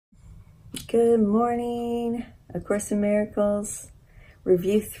Good morning. A Course in Miracles.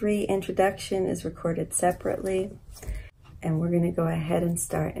 Review 3 introduction is recorded separately. And we're going to go ahead and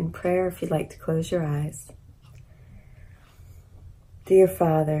start in prayer if you'd like to close your eyes. Dear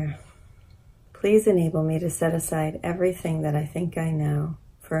Father, please enable me to set aside everything that I think I know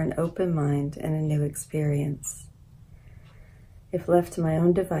for an open mind and a new experience. If left to my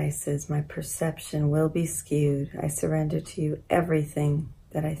own devices, my perception will be skewed. I surrender to you everything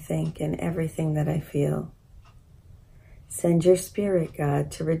that I think and everything that I feel. Send your Spirit, God,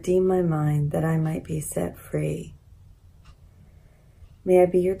 to redeem my mind that I might be set free. May I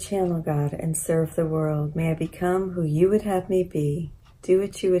be your channel, God, and serve the world. May I become who you would have me be, do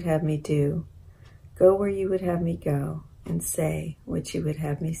what you would have me do, go where you would have me go, and say what you would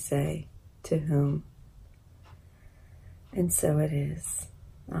have me say, to whom. And so it is.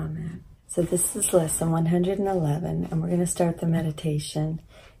 Amen. So this is lesson 111, and we're going to start the meditation.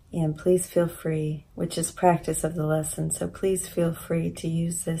 And please feel free, which is practice of the lesson, so please feel free to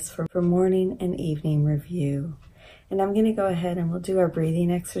use this for morning and evening review. And I'm going to go ahead and we'll do our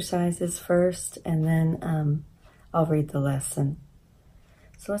breathing exercises first, and then I'll read the lesson.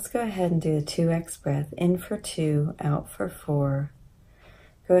 So let's go ahead and do a 2x breath. In for 2, out for 4.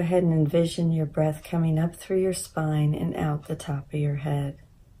 Go ahead and envision your breath coming up through your spine and out the top of your head.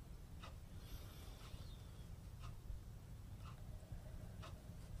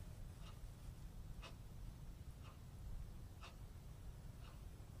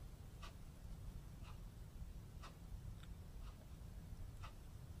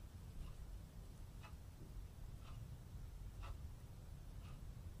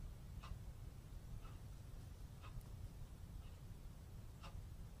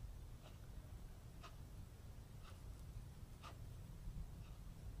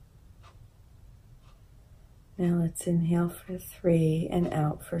 Now let's inhale for 3 and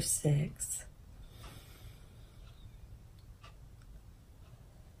out for 6.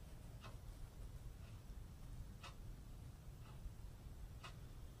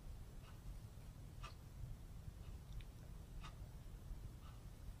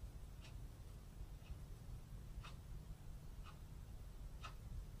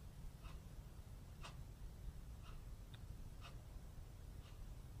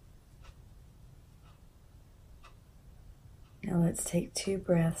 Now let's take 2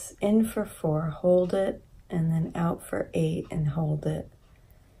 breaths. In for 4, hold it, and then out for 8 and hold it.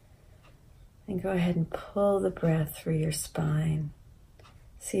 And go ahead and pull the breath through your spine.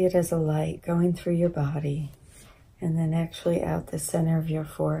 See it as a light going through your body, and then actually out the center of your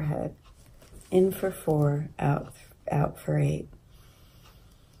forehead. In for 4, out for 8.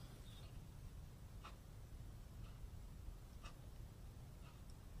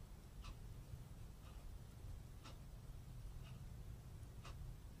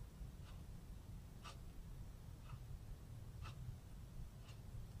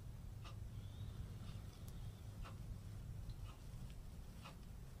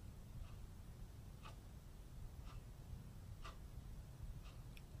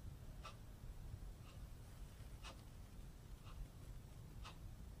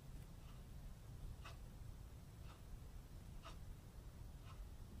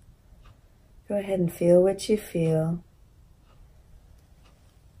 Go ahead and feel what you feel.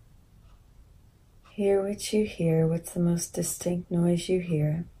 Hear what you hear. What's the most distinct noise you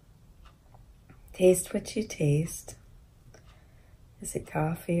hear? Taste what you taste. Is it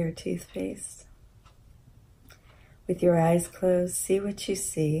coffee or toothpaste? With your eyes closed, see what you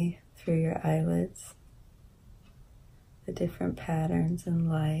see through your eyelids. The different patterns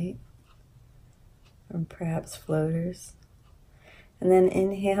and light, or perhaps floaters. And then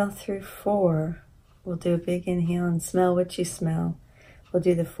inhale through 4. We'll do a big inhale and smell what you smell. We'll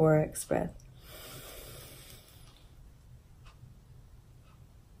do the 4x breath.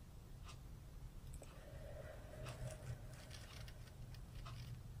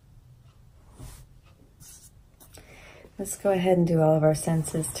 Let's go ahead and do all of our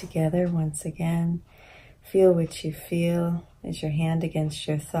senses together once again. Feel what you feel. Is your hand against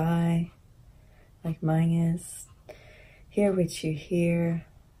your thigh, like mine is? Hear what you hear.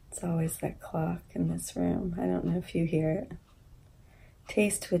 It's always that clock in this room. I don't know if you hear it.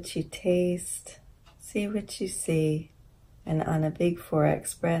 Taste what you taste. See what you see. And on a big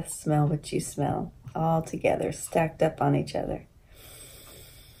 4x breath, smell what you smell. All together, stacked up on each other.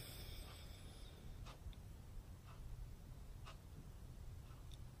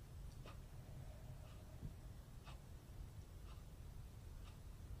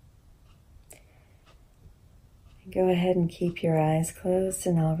 Go ahead and keep your eyes closed,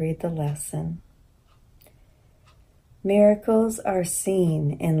 and I'll read the lesson. Miracles are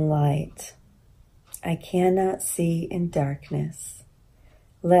seen in light. I cannot see in darkness.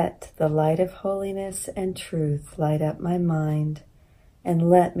 Let the light of holiness and truth light up my mind, and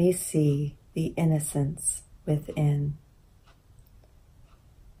let me see the innocence within.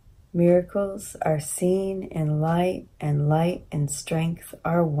 Miracles are seen in light, and light and strength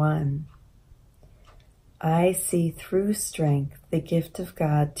are one. I see through strength the gift of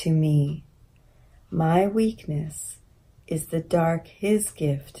God to me. My weakness is the dark His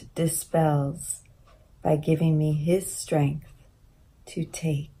gift dispels by giving me His strength to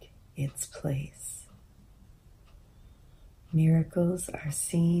take its place. Miracles are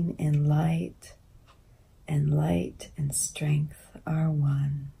seen in light, and light and strength are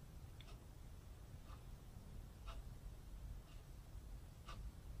one.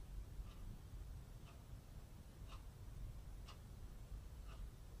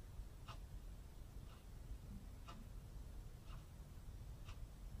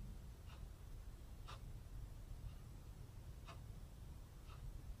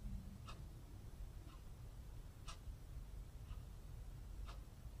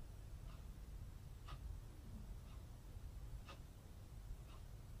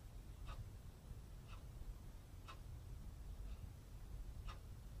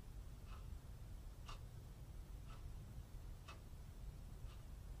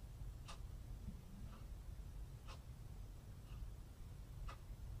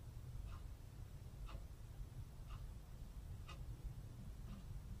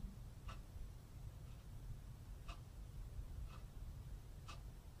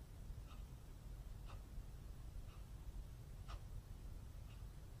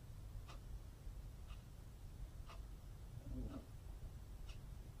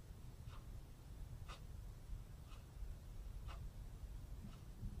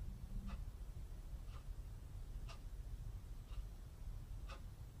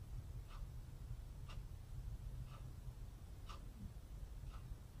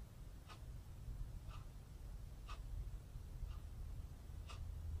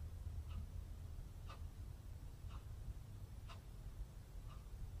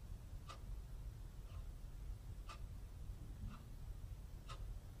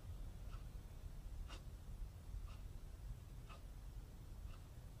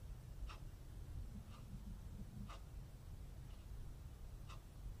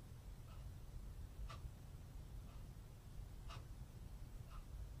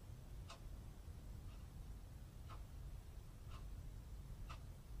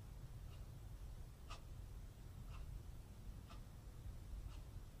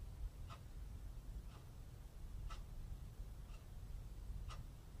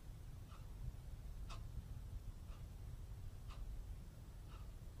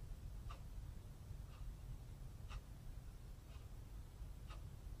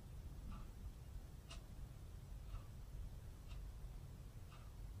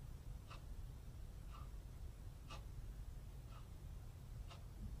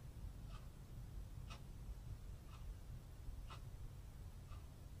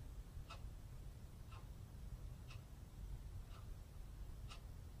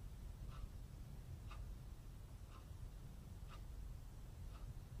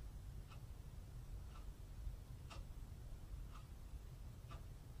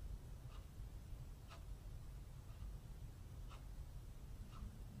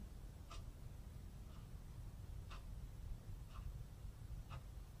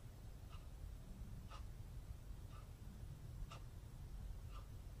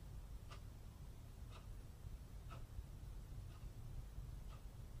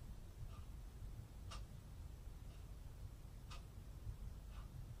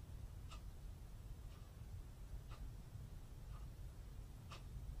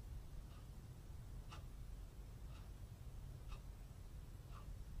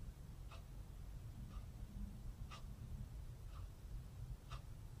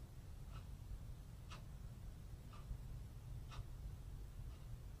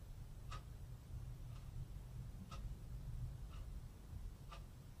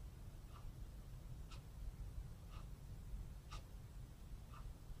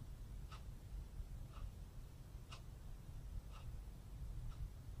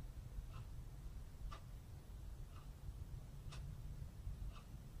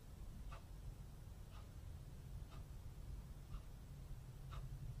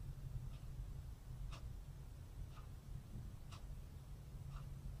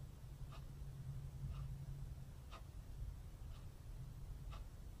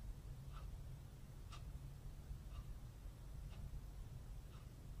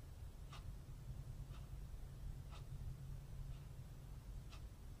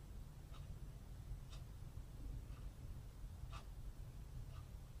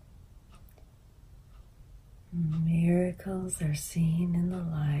 Miracles are seen in the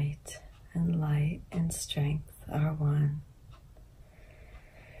light, and light and strength are one.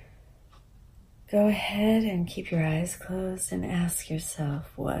 Go ahead and keep your eyes closed and ask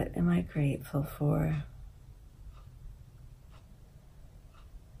yourself, what am I grateful for?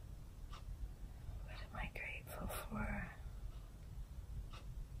 What am I grateful for?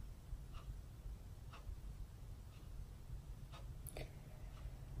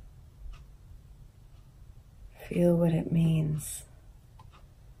 Feel what it means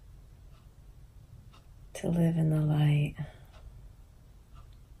to live in the light.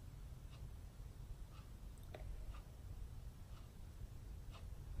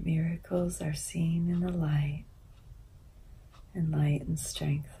 Miracles are seen in the light, and light and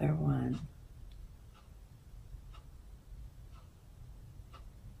strength are one.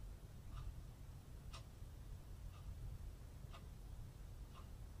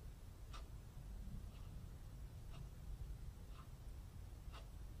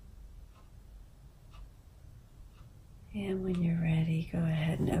 And when you're ready, go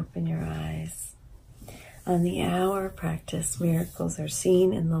ahead and open your eyes. On the hour, practice miracles are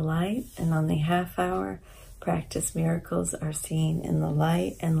seen in the light, and on the half hour, practice miracles are seen in the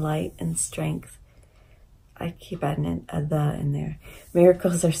light and strength. I keep adding a "the" in there.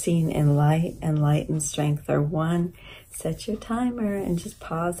 Miracles are seen in light and strength are one. Set your timer and just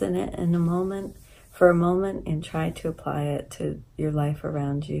pause in it for a moment, and try to apply it to your life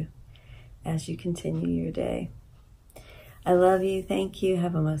around you as you continue your day. I love you. Thank you.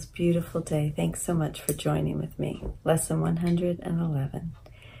 Have a most beautiful day. Thanks so much for joining with me. Lesson 111.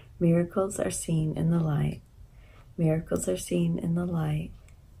 Miracles are seen in the light. Miracles are seen in the light.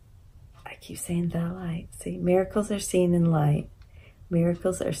 I keep saying the light. See, miracles are seen in light.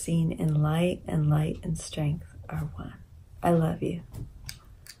 Miracles are seen in light and strength are one. I love you.